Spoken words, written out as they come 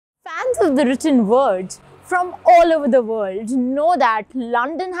Fans of the written words from all over the world know that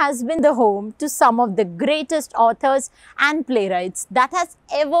London has been the home to some of the greatest authors and playwrights that has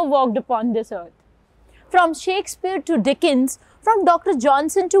ever walked upon this earth. From Shakespeare to Dickens, from Dr.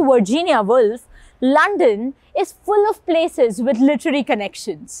 Johnson to Virginia Woolf, London is full of places with literary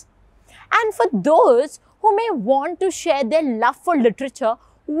connections. And for those who may want to share their love for literature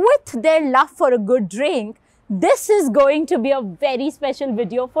with their love for a good drink, this is going to be a very special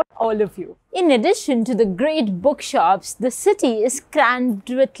video for all of you. In addition to the great bookshops, the city is crammed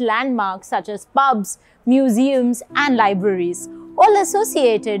with landmarks such as pubs, museums and libraries, all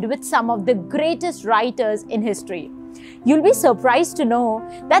associated with some of the greatest writers in history. You'll be surprised to know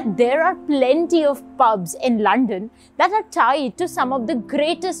that there are plenty of pubs in London that are tied to some of the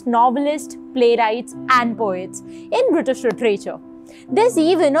greatest novelists, playwrights and poets in British literature. There's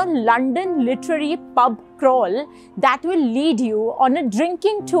even a London literary pub crawl that will lead you on a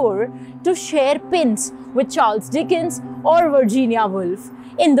drinking tour to share pints with Charles Dickens or Virginia Woolf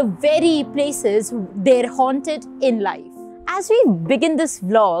in the very places they're haunted in life. As we begin this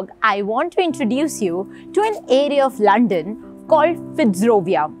vlog, I want to introduce you to an area of London called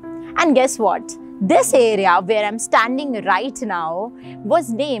Fitzrovia. And guess what? This area where I'm standing right now was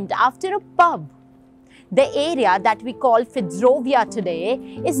named after a pub. The area that we call Fitzrovia today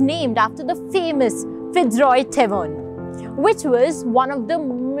is named after the famous Fitzroy Tavern, which was one of the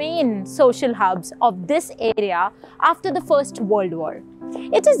main social hubs of this area after the First World War.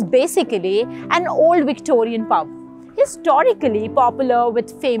 It is basically an old Victorian pub, historically popular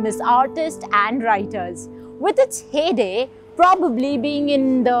with famous artists and writers, with its heyday probably being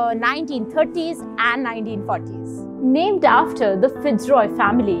in the 1930s and 1940s. Named after the Fitzroy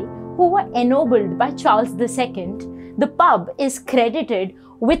family, who were ennobled by Charles II, the pub is credited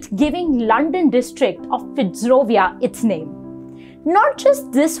with giving London district of Fitzrovia its name. Not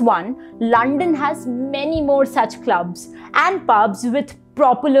just this one, London has many more such clubs and pubs with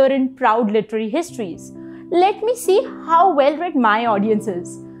popular and proud literary histories. Let me see how well read my audience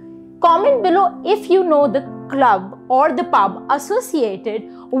is. Comment below if you know the club or the pub associated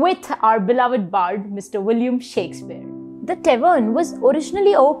with our beloved bard, Mr. William Shakespeare. The tavern was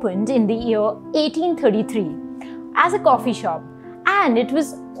originally opened in the year 1833 as a coffee shop, and it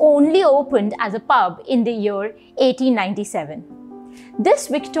was only opened as a pub in the year 1897. This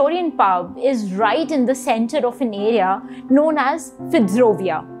Victorian pub is right in the center of an area known as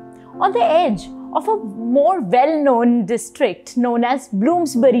Fitzrovia, on the edge of a more well-known district known as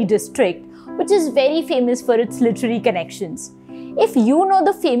Bloomsbury district, which is very famous for its literary connections. If you know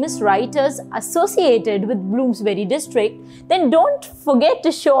the famous writers associated with Bloomsbury district, then don't forget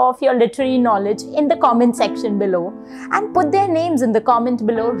to show off your literary knowledge in the comment section below and put their names in the comment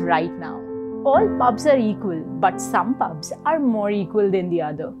below right now. All pubs are equal, but some pubs are more equal than the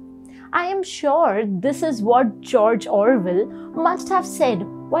other. I am sure this is what George Orwell must have said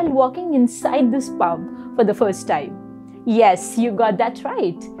while walking inside this pub for the first time. Yes, you got that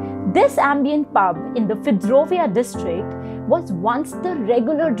right. This ambient pub in the Fitzrovia district was once the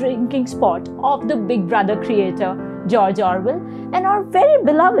regular drinking spot of the Big Brother creator George Orwell and our very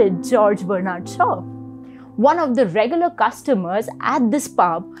beloved George Bernard Shaw. One of the regular customers at this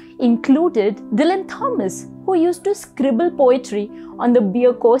pub included Dylan Thomas, who used to scribble poetry on the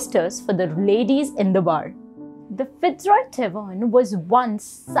beer coasters for the ladies in the bar. The Fitzroy Tavern was once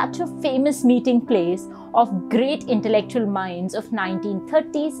such a famous meeting place of great intellectual minds of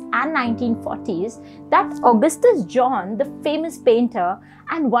 1930s and 1940s that Augustus John, the famous painter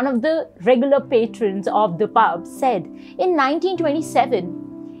and one of the regular patrons of the pub, said in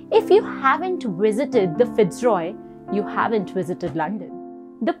 1927, "If you haven't visited the Fitzroy, you haven't visited London."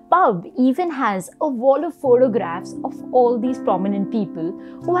 The pub even has a wall of photographs of all these prominent people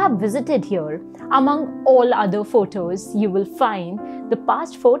who have visited here. Among all other photos, you will find the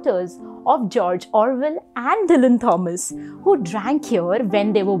past photos of George Orwell and Dylan Thomas, who drank here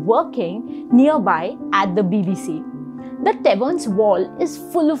when they were working nearby at the BBC. The tavern's wall is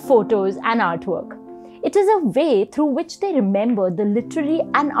full of photos and artwork. It is a way through which they remember the literary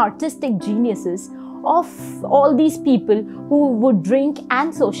and artistic geniuses of all these people who would drink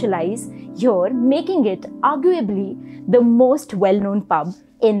and socialize here, making it arguably the most well-known pub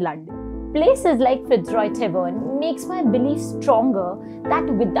in London. Places like Fitzroy Tavern makes my belief stronger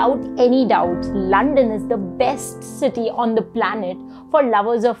that without any doubt, London is the best city on the planet for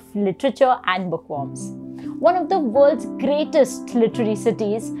lovers of literature and bookworms. One of the world's greatest literary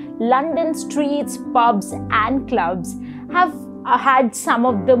cities, London's streets, pubs and clubs have had some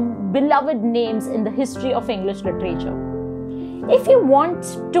of the beloved names in the history of English literature. If you want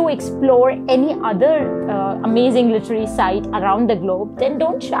to explore any other amazing literary site around the globe, then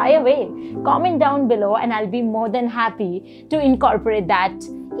don't shy away. Comment down below and I'll be more than happy to incorporate that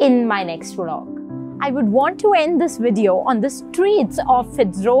in my next vlog. I would want to end this video on the streets of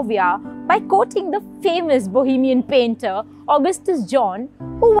Fitzrovia by quoting the famous Bohemian painter Augustus John,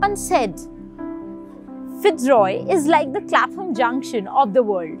 who once said, "Fitzroy is like the Clapham Junction of the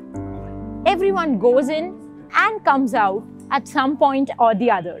world. Everyone goes in and comes out at some point or the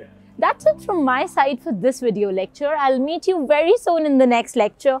other." That's it from my side for this video lecture. I'll meet you very soon in the next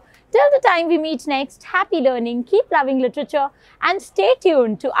lecture. Till the time we meet next, happy learning, keep loving literature, and stay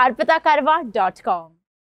tuned to arpitakarwa.com.